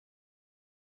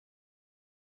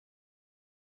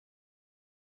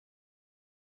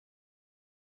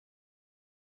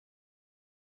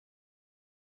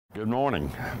Good morning.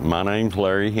 My name's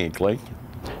Larry Hinckely.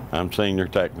 I'm Senior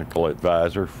Technical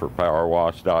Advisor for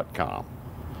PowerWash.com.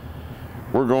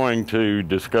 We're going to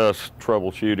discuss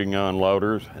troubleshooting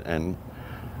unloaders and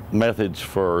methods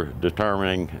for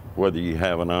determining whether you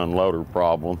have an unloader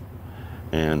problem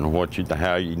and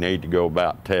how you need to go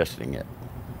about testing it.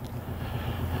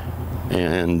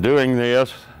 In doing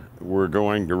this, we're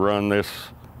going to run this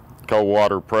cold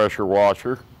water pressure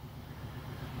washer,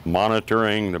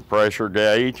 monitoring the pressure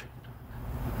gauge.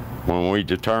 When we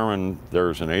determine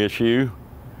there's an issue,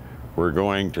 we're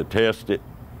going to test it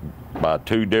by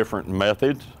two different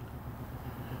methods.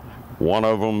 One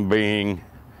of them being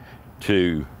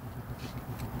to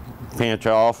pinch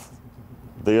off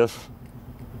this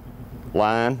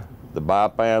line, the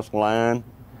bypass line,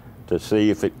 to see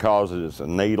if it causes a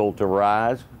needle to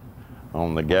rise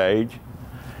on the gauge.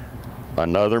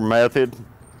 Another method,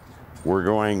 we're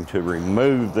going to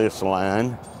remove this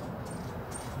line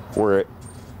where it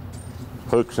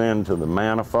hooks into the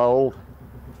manifold,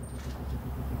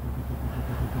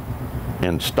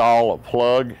 install a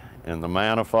plug in the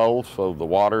manifold so the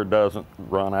water doesn't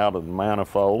run out of the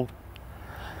manifold.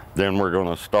 Then we're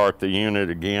going to start the unit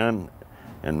again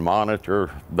and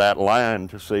monitor that line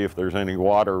to see if there's any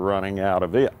water running out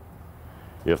of it.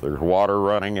 If there's water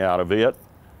running out of it,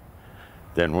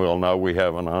 then we'll know we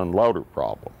have an unloader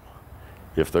problem.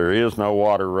 If there is no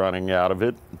water running out of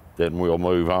it, then we'll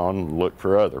move on and look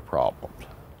for other problems.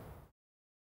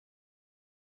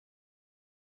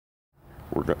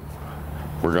 We're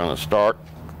going to start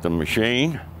the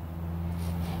machine.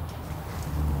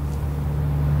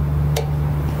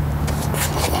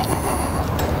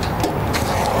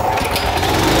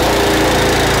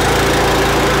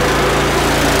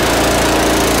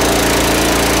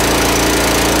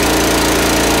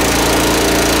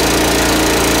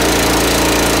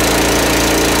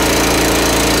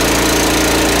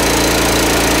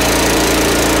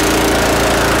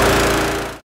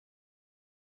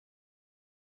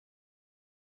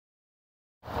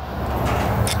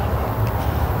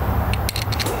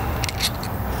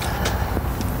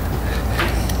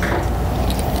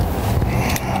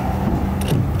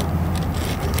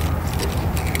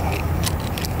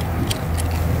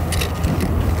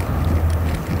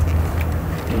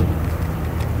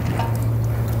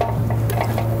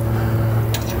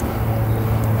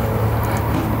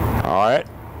 All right,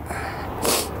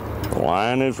 the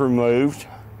line is removed.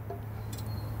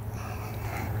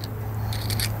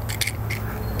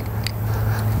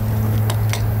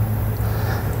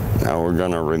 Now we're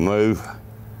going to remove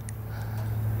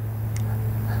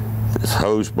this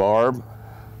hose barb.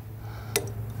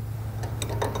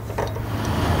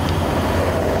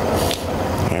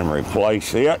 And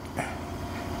replace it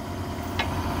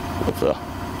with a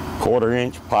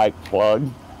 1/4-inch pipe plug.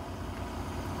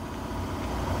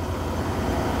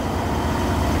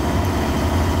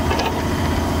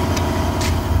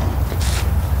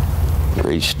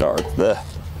 Restart the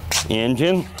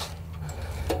engine.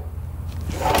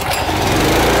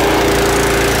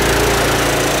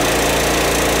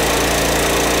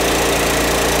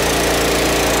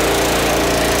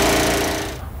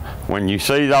 When you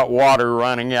see that water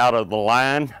running out of the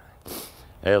line,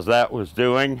 as that was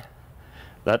doing,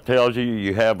 that tells you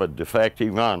you have a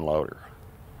defective unloader.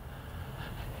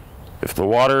 If the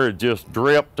water had just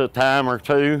dripped a time or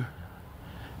two,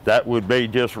 that would be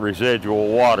just residual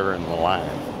water in the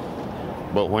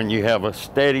line. But when you have a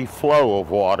steady flow of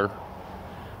water,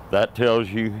 that tells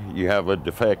you you have a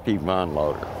defective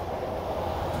unloader.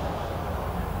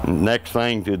 Next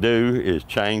thing to do is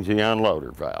change the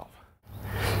unloader valve.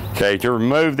 Okay, to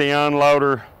remove the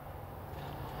unloader,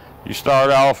 you start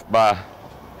off by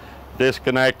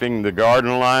disconnecting the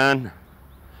garden line.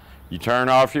 You turn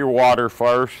off your water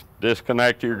first,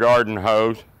 disconnect your garden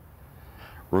hose,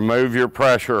 remove your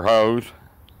pressure hose.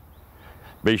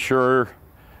 Be sure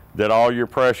that all your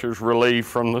pressure is relieved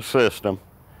from the system.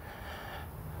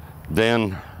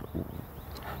 Then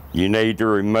you need to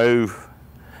remove,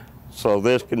 so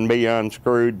this can be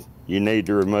unscrewed, you need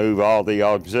to remove all the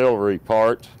auxiliary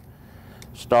parts,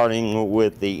 starting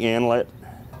with the inlet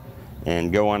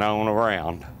and going on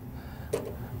around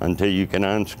until you can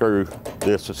unscrew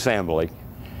this assembly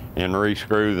and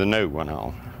rescrew the new one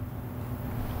on.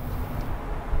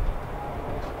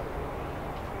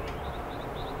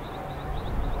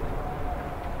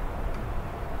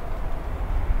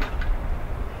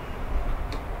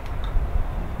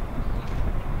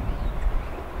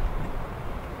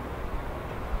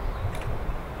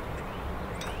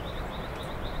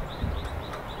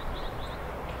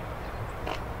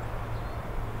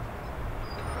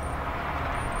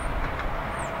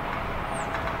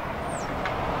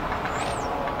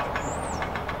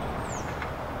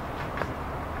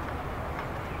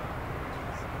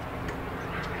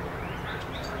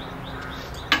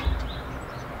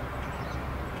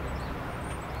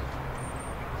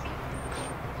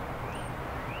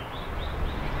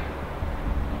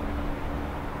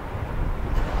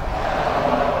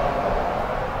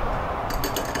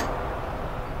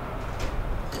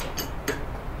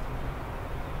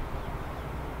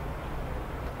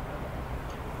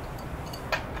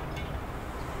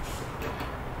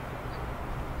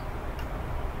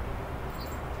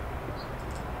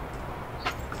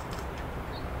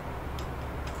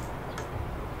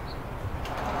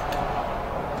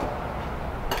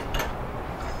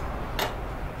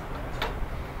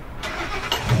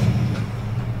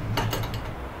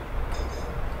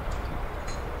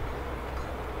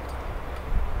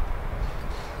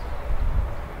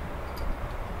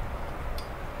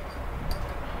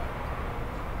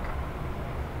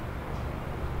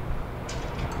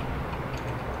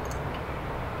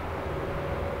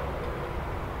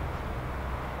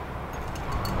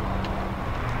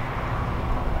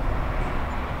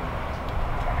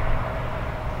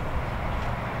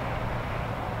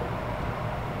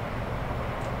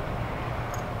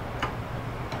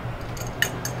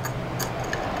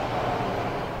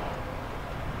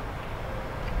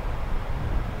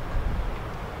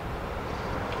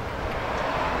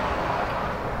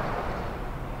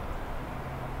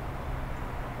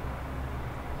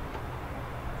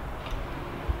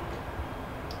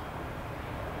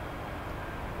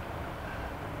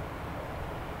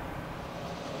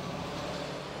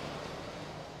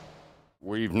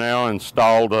 We've now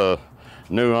installed a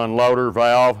new unloader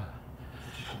valve,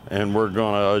 and we're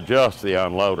going to adjust the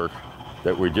unloader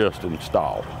that we just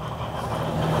installed.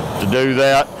 To do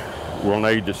that, we'll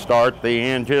need to start the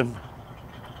engine,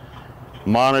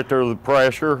 monitor the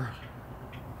pressure,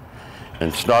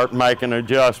 and start making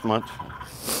adjustments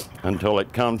until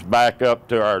it comes back up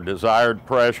to our desired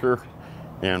pressure.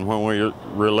 And when we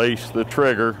release the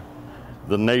trigger,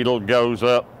 the needle goes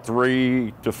up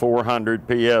 300 to 400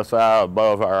 psi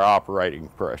above our operating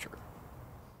pressure.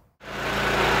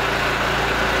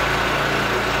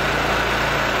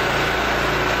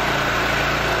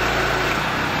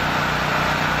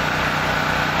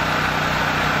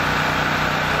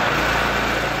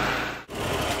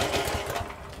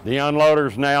 The unloader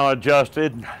is now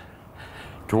adjusted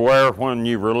to where when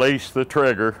you release the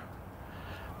trigger,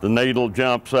 the needle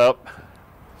jumps up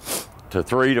to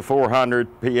 300 to 400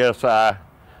 psi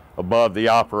above the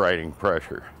operating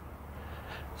pressure.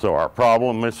 So our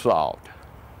problem is solved.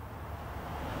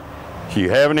 If you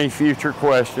have any future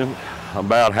questions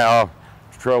about how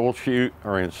to troubleshoot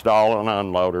or install an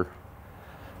unloader,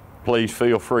 please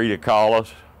feel free to call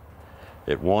us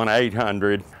at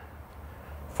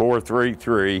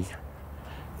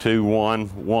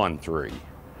 1-800-433-2113.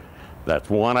 That's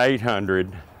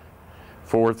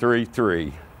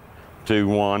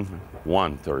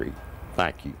 1-800-433-2113.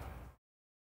 Thank you.